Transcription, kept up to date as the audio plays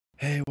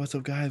Hey, what's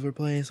up, guys? We're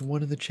playing some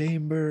One in the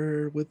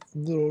Chamber with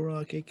Little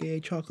Rock, aka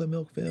Chocolate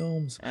Milk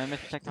Films. And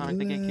Mr. Tectonic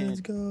the Gay Let's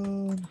Kid.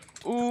 go.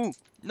 Ooh!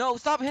 No,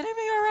 stop hitting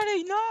me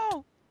already!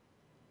 No!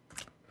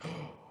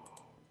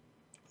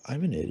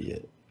 I'm an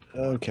idiot.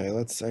 Okay,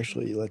 let's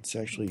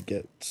actually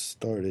get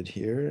started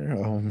here.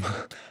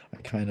 I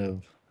kind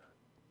of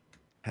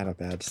had a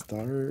bad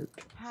start.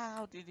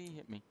 How did he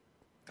hit me?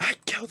 I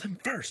killed him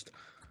first.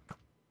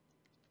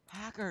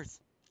 Hackers!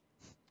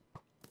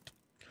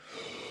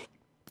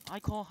 I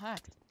call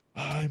hack.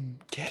 I'm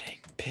getting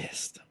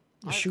pissed.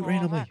 I Shoot call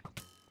randomly. hack.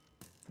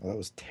 Oh, that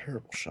was a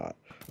terrible shot.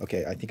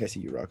 Okay, I think I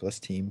see you, Rock. Let's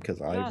team because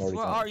I've Yes, already.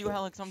 where gone are you, first.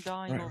 Alex? I'm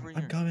dying Right, over I'm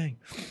here. coming.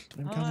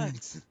 I'm coming.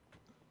 Alex!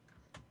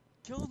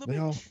 Kill the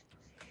Leo. bitch!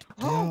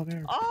 Leo, Oh!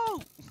 there.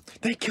 Oh!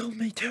 They killed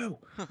me too.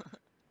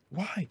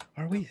 Why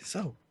are we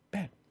so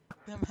bad?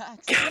 Them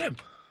hacks! Got him.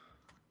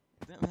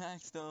 Them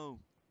hacks, though.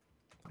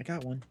 I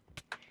got one.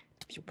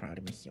 Feel proud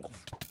of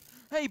myself.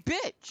 Hey,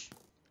 bitch!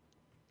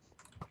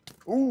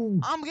 Ooh.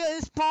 I'm getting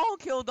spawn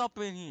killed up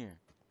in here.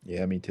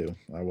 Yeah, me too.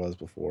 I was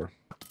before.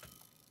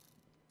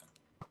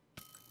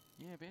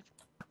 Yeah, bitch.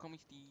 Call me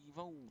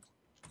Steve-O.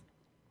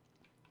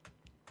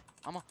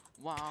 I'm a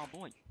wild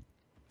boy.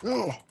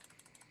 Oh.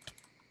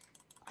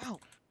 Ow!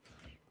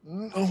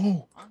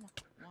 No. I'm a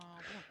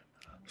wild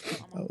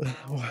boy. I'm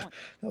a wild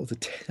boy.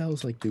 That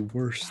was like the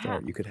worst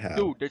start you could have.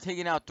 Dude, they're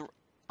taking out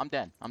I'm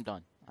dead. I'm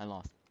done. I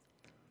lost.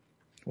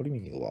 What do you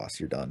mean you lost?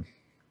 You're done.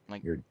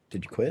 Like,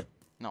 did you quit?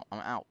 no, I'm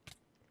out.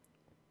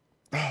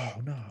 Oh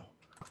no.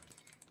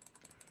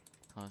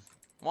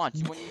 Watch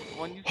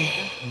when you see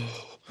this,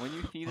 when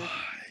you see this,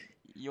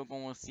 you're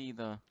gonna see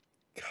the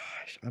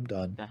Gosh, I'm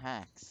done. the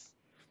hacks.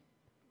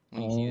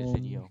 When you see this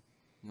video,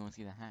 you're gonna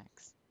see the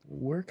hacks.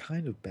 We're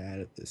kind of bad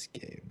at this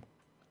game.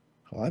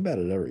 Well, I'm bad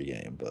at every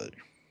game, but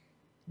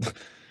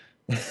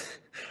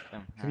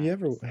have you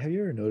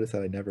ever noticed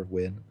that I never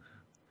win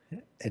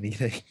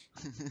anything?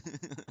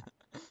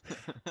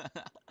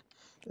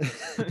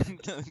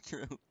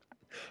 True.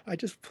 I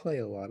just play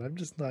a lot. I'm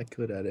just not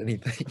good at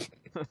anything.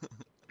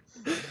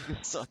 You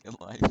suck at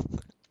life.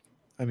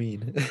 I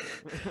mean,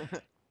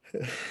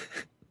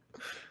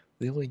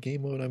 the only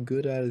game mode I'm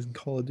good at is in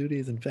Call of Duty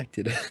is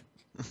Infected.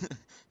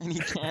 And he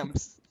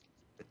camps.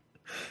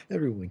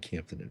 Everyone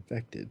camps in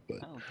Infected, I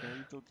don't care,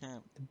 he still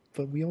camp.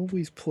 but we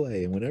always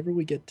play, and whenever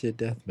we get to a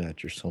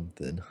deathmatch or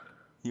something,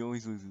 He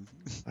always loses.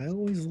 I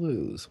always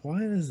lose.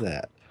 Why is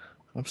that?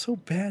 I'm so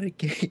bad at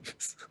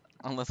games.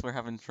 Unless we're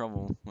having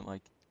trouble with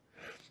like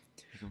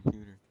the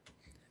computer.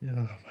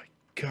 Oh my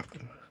god.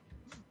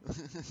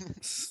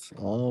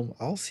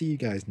 I'll see you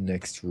guys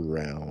next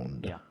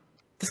round. Yeah.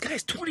 This guy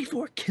has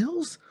 24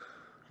 kills?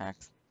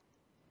 Hacks.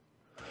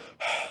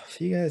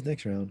 See you guys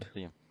next round.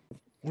 See ya.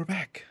 We're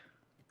back.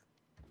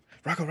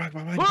 Rocco,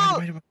 behind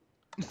you.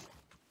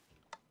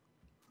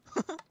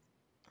 Okay.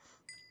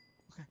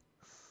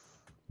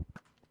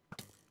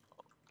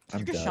 I'm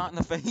You get dead. shot in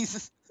the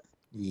face.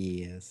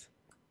 Yes.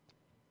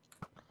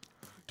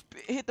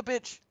 Hit the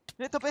bitch.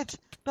 Hit the bitch.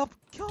 No,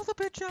 kill the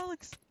bitch,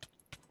 Alex.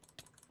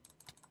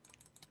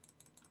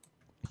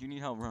 If you need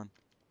help, run.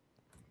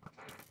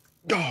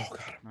 Oh, got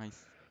him.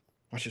 Nice.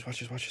 Watch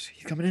this.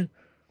 He's coming in.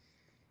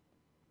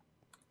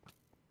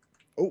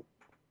 Oh,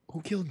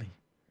 who killed me?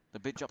 The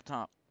bitch up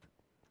top.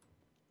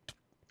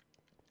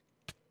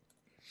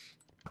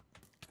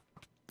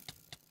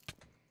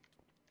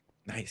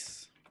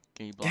 Nice.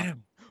 Can you block Get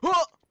him. me?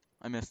 Oh!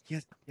 I missed. He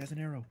has an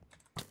arrow.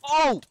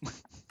 Oh!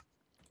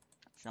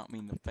 Shot me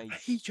in the face.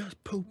 He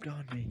just pooped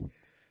on me.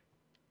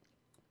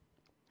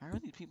 How are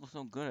these people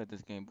so good at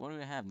this game? What do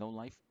they have? No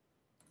life?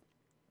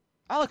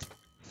 Alex!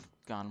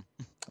 Got him.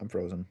 I'm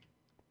frozen.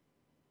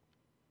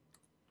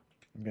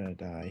 I'm gonna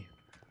die.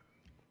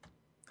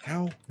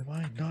 How am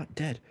I not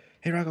dead?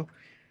 Hey, Rocco.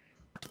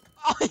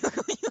 Oh, you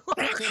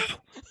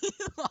Rocco!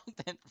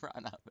 locked in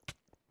front of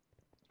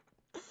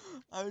it.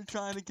 I was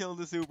trying to kill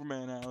the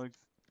Superman, Alex.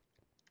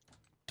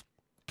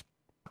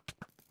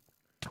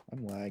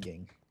 I'm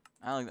lagging.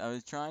 Alex, I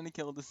was trying to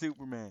kill the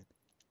Superman.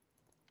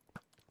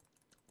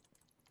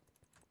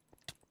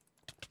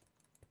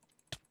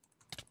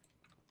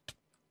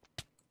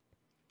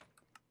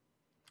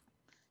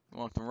 You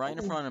walked right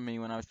in front of me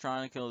when I was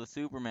trying to kill the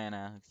Superman,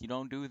 Alex. You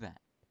don't do that.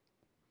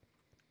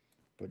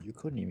 But you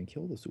couldn't even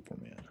kill the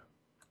Superman.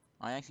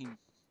 I actually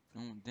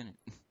didn't.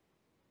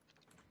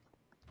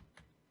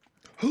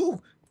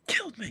 Who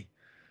killed me?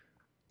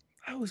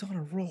 I was on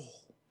a roll.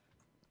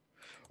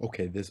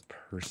 Okay, this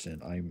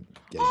person, I'm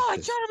getting Oh, I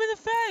pissed. shot him in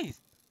the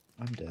face!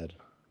 I'm dead.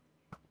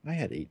 I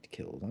had 8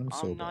 kills. I'm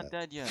so I'm not bad.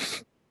 dead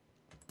yet.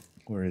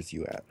 Where is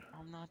you at?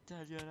 I'm not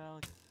dead yet,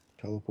 Alex.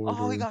 Teleporter.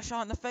 Oh, he got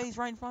shot in the face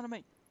right in front of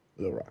me.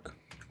 The Rock.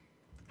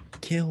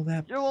 Kill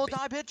that. You will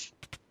die, bitch.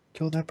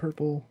 Kill that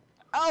purple.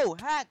 Oh,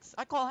 hacks.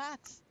 I call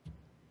hacks.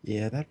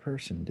 Yeah, that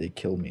person did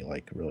kill me,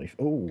 like, really.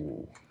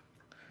 Oh.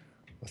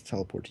 Let's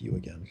teleport to you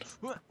again.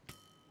 What?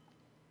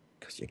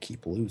 Because you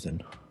keep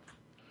losing.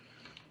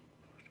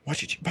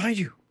 Watch it. Behind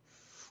you.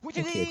 What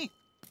you Okay. need?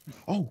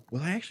 Oh,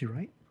 was I actually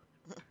right?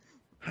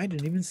 I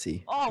didn't even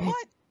see. Oh, Hey,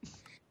 what?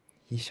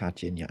 He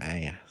shot you in your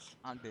ass.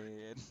 I'm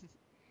dead.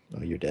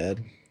 Oh, you're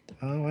dead?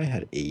 Oh, I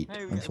had 8.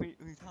 Hey, I'm so... we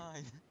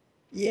tied.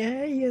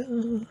 Yeah, yeah.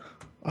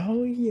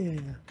 Oh, yeah.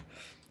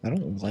 I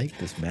don't like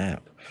this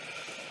map.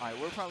 Alright,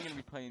 we're probably gonna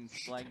be playing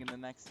Splag in the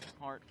next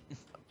part.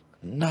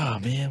 Nah,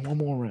 man. One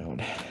more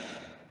round.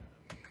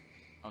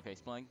 Okay,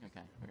 Splag?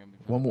 Okay, we're gonna be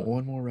playing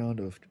One more round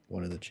of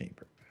one in the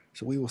chamber.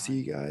 So we will see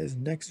you guys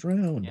next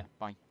round. Yeah,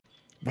 bye.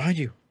 Behind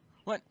you.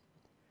 What?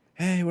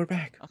 Hey, we're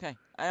back. Okay,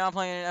 I'm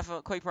playing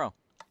Quake Pro.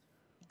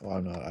 Oh,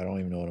 I'm not. I don't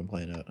even know what I'm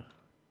playing at.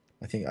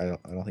 I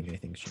don't think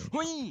anything's changed.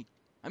 Whee!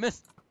 I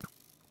missed.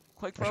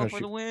 Quake Pro for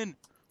the win.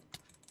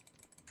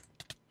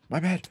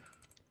 My bad.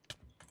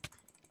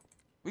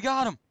 We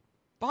got him.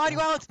 Behind you,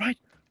 Alex. Right.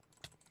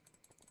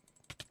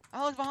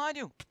 Alex, behind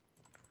you.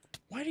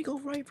 Why'd he go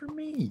right for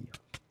me?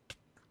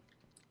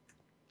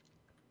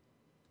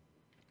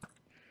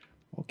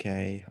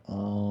 Okay.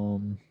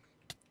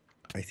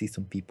 I see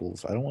some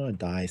peoples. I don't want to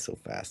die so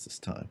fast this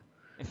time.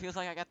 It feels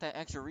like I got that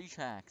extra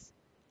retracts.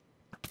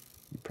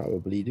 You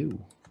probably do.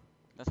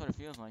 That's what it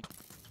feels like.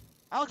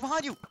 Alex,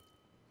 behind you.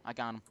 I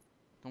got him.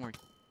 Don't worry.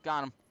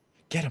 Got him.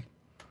 Get him.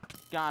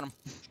 Got him.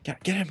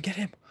 Get him. Get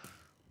him.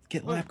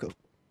 Get lab coat.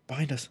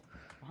 Behind us.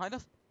 Behind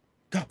us?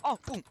 Go. Oh,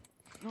 boom.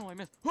 No, I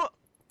missed. Huh.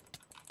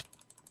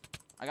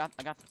 I got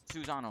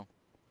Susano.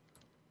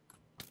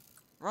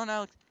 Run,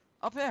 Alex.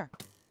 Up there.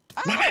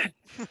 Ah!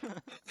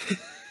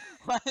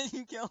 Why did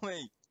you kill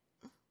me?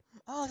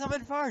 Alex, I'm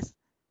in first.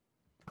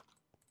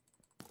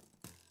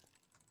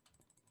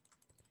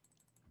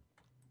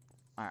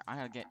 Alright, I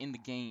gotta get in the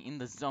game, in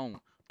the zone.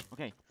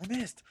 Okay. I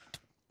missed.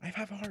 I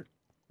have a heart.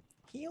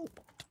 Heal.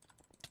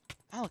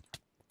 Alex.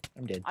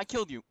 I'm dead. I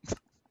killed you.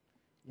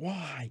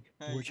 Why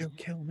Hey. would you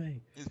kill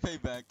me? It's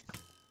payback.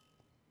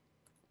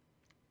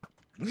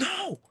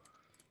 No!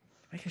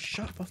 I get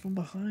shot from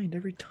behind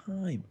every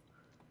time.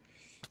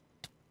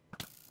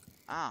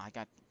 Ah, I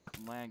got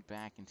lagged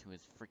back into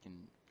his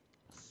freaking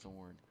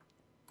sword.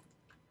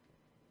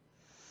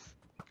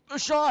 A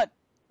shot!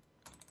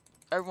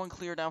 Everyone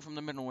clear down from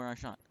the middle where I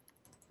shot.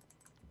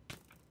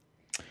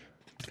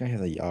 This guy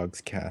has a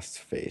Yogscast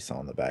face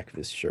on the back of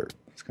his shirt.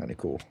 It's kind of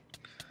cool.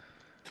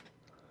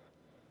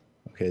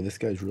 Okay, this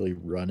guy's really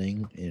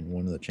running in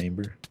one of the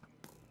chamber.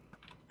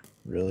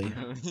 Really?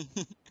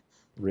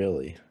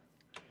 Really?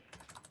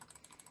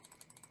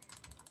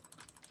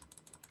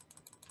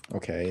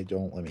 Okay,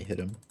 don't let me hit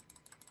him.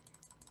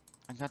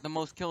 I got the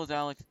most kills,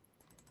 Alex.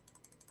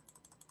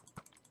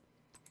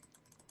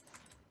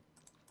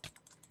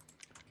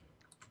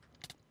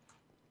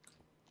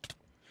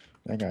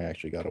 That guy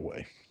actually got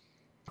away.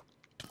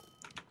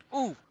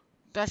 Ooh,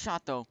 that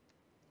shot though.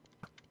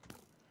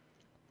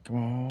 Come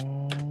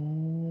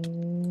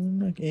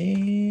on,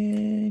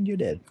 and you're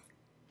dead.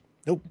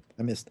 Nope,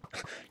 I missed.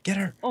 Get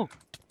her! Oh,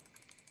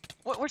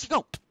 where'd she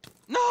go?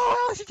 No,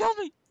 Alex, she killed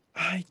me.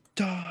 I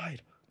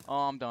died.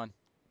 Oh, I'm done.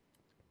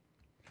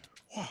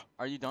 Whoa.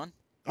 Are you done?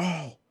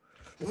 Oh,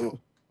 ooh.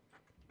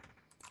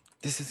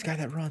 This is the guy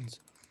that runs.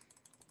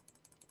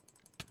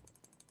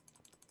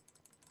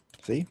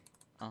 See?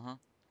 Uh-huh.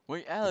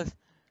 Wait, Alex,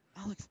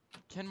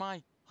 can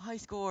my high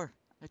score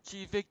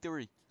achieve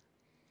victory?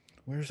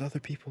 Where's other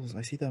people's?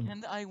 I see them.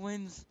 Can I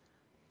wins?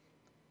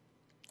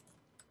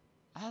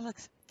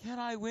 Alex, can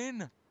I win?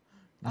 No.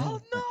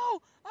 Oh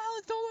no!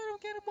 Alex, don't let him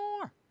get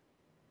more.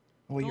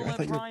 Oh, Don't I let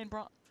thought you were... Brian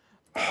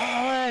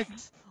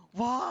Alex,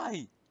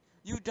 why?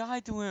 You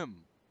died to him.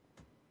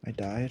 I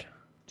died?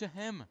 To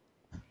him.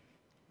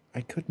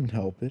 I couldn't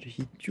help it.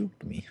 He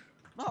juked me.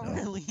 Not No.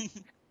 really.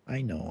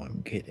 I know,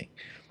 I'm kidding.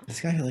 This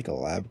guy had like a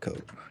lab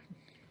coat.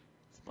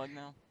 Spug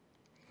now.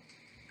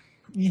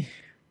 Yeah.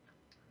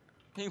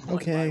 He won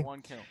Okay. by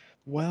 1 kill.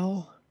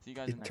 Well, See you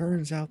guys in it the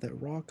turns out that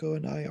Rocco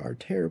and I are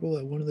terrible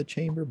at one of the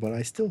chamber, but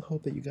I still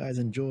hope that you guys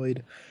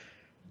enjoyed.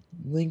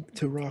 Link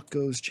to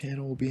Rocco's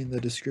channel will be in the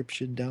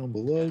description down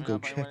below. Go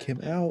check him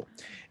out.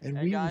 And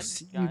Hey, we guys, will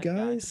see you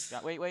guys.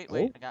 Wait. I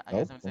Oh, got no,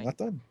 something to we're say. not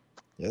done.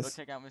 Go Yes.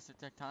 check out Mr.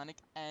 Tectonic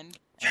and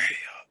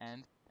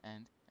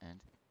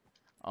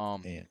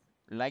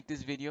like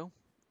this video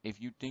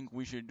if you think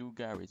we should do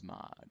Gary's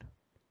mod.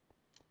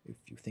 If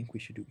you think we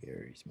should do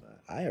Gary's mod.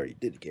 I already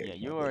did Gary's mod.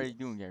 Yeah, you already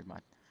doing Gary's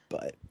mod.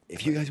 But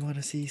if you guys want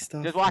to see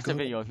stuff, Just watch the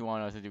video if you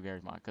want us to do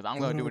Gary's mod, because I'm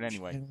going to do it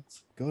anyway.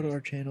 Go to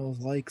our channels,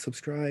 like,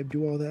 subscribe,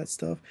 do all that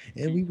stuff,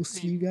 and we will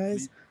see you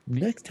guys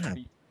next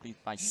time.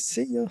 Bye.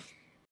 See ya.